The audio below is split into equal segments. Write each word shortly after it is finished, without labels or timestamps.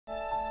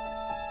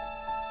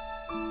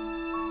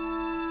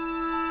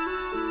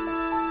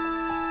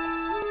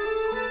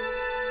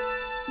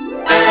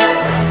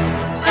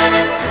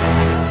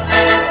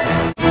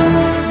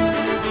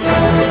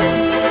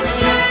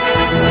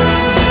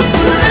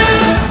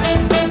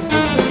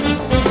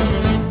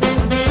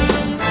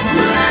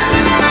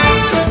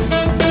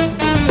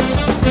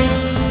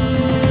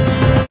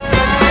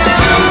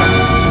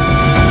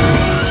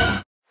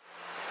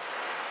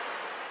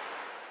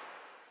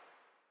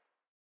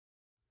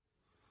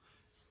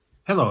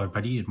Hello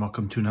everybody and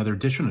welcome to another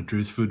edition of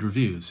Drew's Food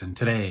Reviews, and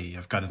today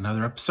I've got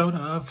another episode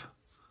of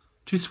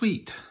Too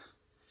Sweet.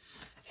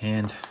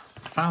 And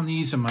I found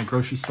these in my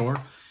grocery store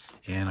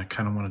and I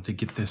kind of wanted to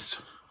get this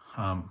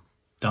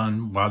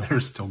done while they're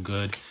still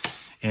good.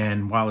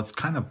 And while it's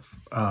kind of,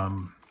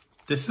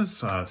 this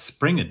is a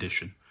spring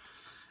edition,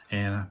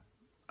 and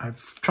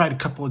I've tried a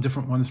couple of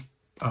different ones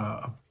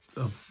of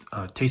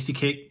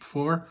Tastykake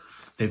before.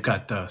 They've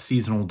got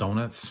seasonal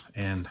donuts,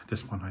 and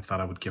this one I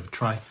thought I would give a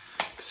try.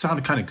 It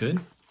sounded kind of good.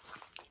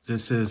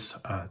 This is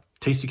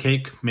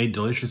Tastykake, made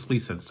deliciously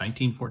since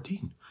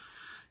 1914.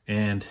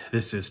 And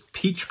this is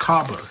Peach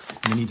Cobbler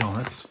mini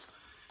donuts.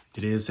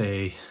 It is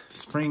a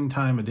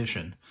springtime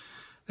edition.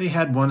 They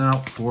had one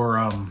out for,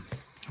 I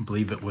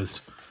believe it was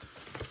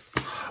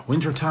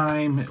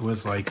wintertime. It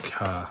was like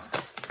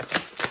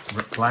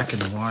black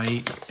and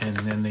white. And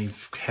then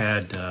they've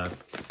had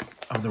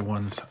other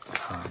ones,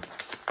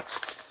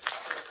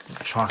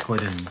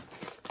 chocolate and,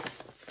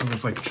 it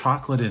was like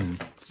chocolate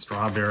and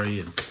strawberry,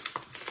 and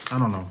I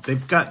don't know.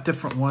 They've got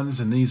different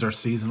ones, and these are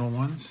seasonal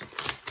ones.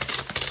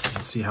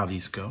 Let's see how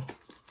these go.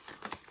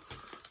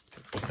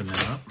 Open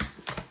that up.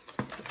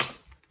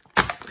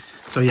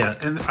 So yeah,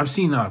 and I've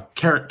seen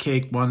carrot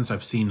cake ones.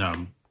 I've seen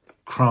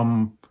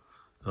crumb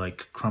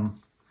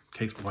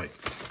cakes. Wait,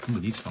 ooh,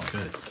 these smell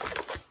good.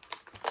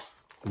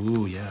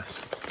 Ooh, yes,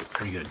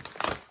 very good.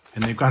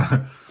 And they've got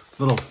a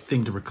little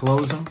thing to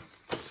reclose them.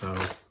 So,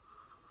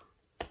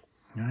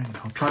 all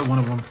right, I'll try one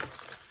of them.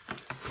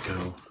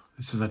 Go.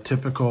 This is a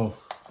typical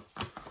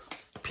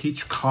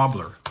peach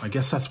cobbler. I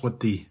guess that's what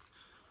the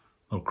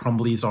little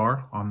crumblies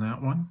are on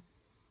that one.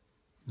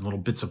 Little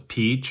bits of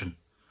peach. And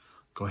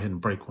go ahead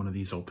and break one of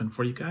these open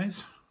for you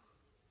guys.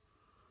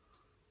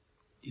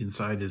 The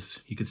inside is,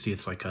 you can see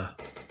it's like a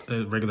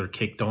regular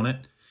cake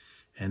donut.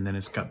 And then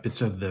it's got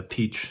bits of the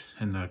peach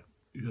and the,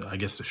 I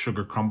guess, the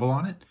sugar crumble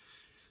on it.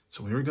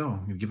 So here we go.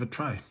 I'm going to give it a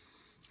try.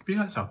 For you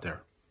guys out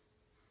there.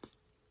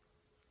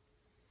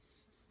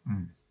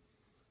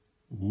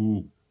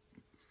 Ooh.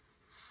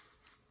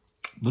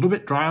 A little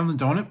bit dry on the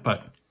donut,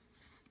 but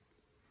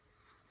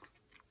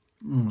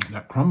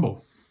that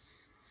crumble.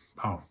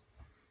 Wow.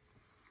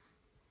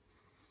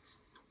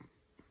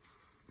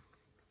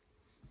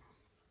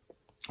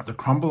 The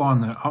crumble on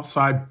the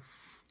outside,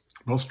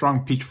 real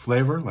strong peach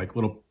flavor, like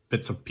little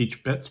bits of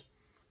peach bits.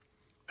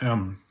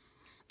 Then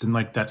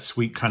like that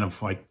sweet kind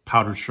of like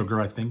powdered sugar,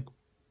 I think.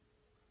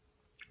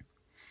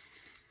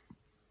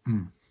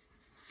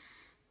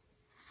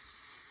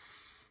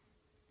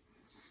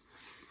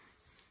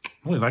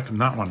 Really liking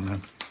that one,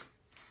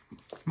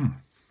 man.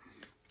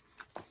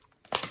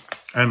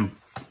 And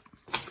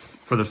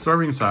for the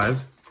serving size,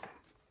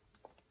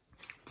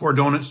 4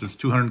 donuts is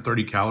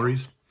 230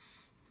 calories,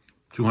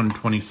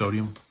 220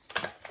 sodium.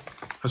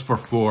 That's for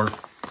 4.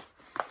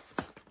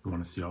 You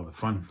want to see all the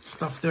fun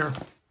stuff there.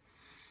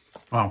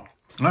 Wow.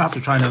 I'll have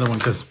to try another one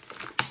because,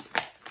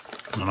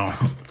 I don't know,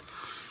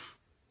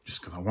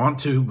 just because I want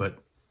to, but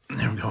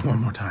there we go,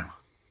 one more time.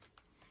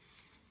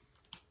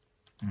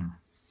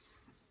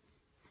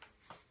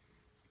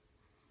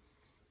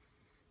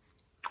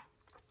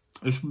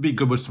 This would be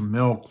good with some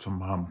milk,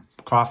 some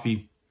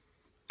coffee,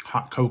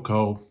 hot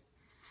cocoa,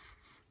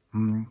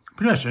 pretty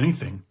much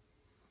anything.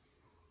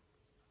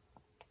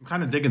 I'm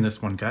kind of digging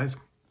this one, guys.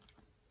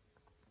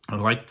 I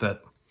like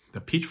that the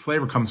peach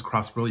flavor comes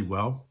across really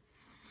well.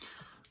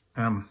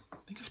 I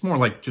think it's more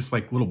like just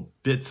like little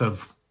bits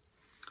of,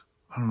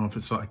 I don't know if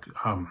it's like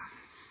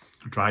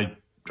dried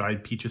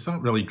peach. It's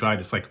not really dried.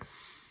 It's like,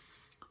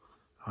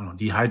 I don't know,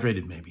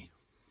 dehydrated maybe.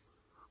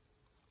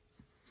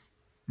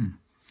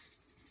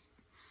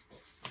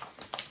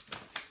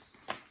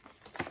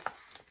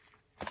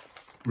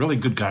 Really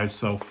good, guys.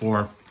 So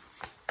for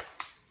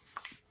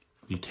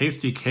the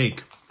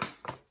Tastykake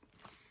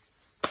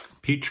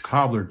Peach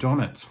Cobbler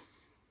Donuts,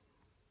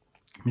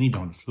 mini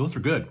donuts, those are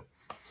good.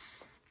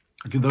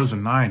 I give those a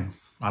 9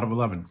 out of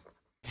 11.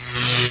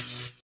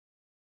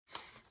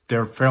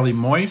 They're fairly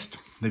moist.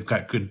 They've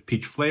got good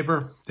peach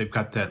flavor. They've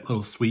got that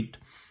little sweet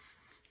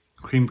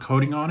cream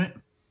coating on it.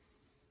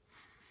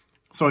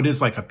 So it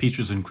is like a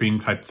peaches and cream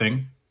type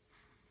thing.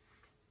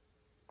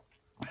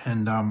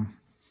 And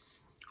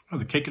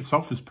the cake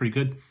itself is pretty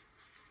good.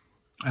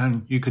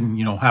 And you can,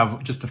 you know,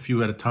 have just a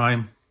few at a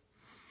time,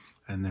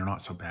 and they're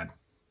not so bad.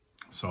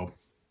 So,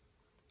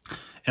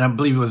 and I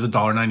believe it was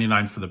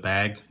 $1.99 for the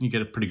bag. You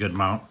get a pretty good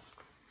amount.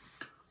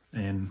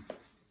 And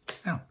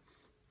yeah.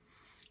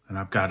 And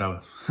I've got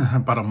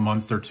about a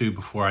month or two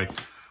before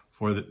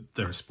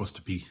they're supposed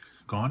to be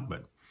gone.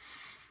 But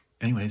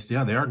anyways,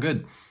 yeah, they are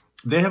good.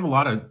 They have a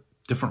lot of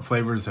different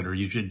flavors that are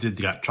usually, they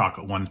got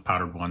chocolate ones,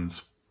 powdered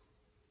ones.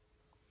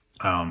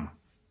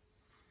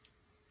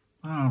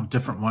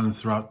 Different ones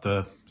throughout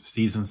the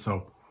season.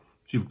 So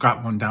if you've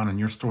got one down in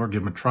your store,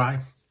 give them a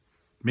try.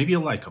 Maybe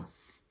you'll like them.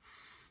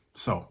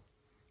 So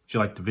if you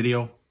like the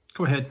video,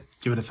 go ahead,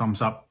 give it a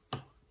thumbs up.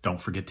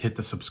 Don't forget to hit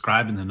the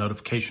subscribe and the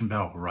notification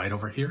bell right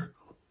over here.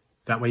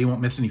 That way you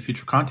won't miss any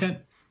future content.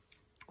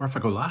 Or if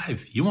I go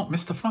live, you won't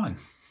miss the fun.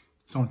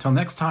 So until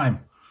next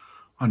time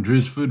on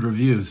Drew's Food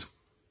Reviews,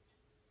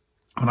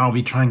 when I'll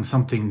be trying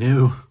something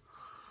new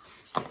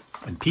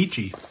and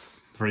peachy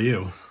for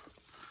you.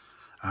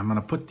 I'm gonna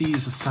put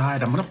these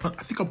aside. I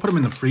think I'll put them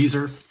in the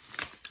freezer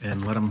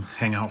and let them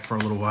hang out for a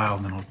little while,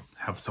 and then I'll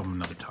have some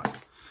another time.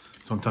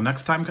 So until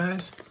next time,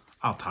 guys,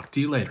 I'll talk to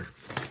you later.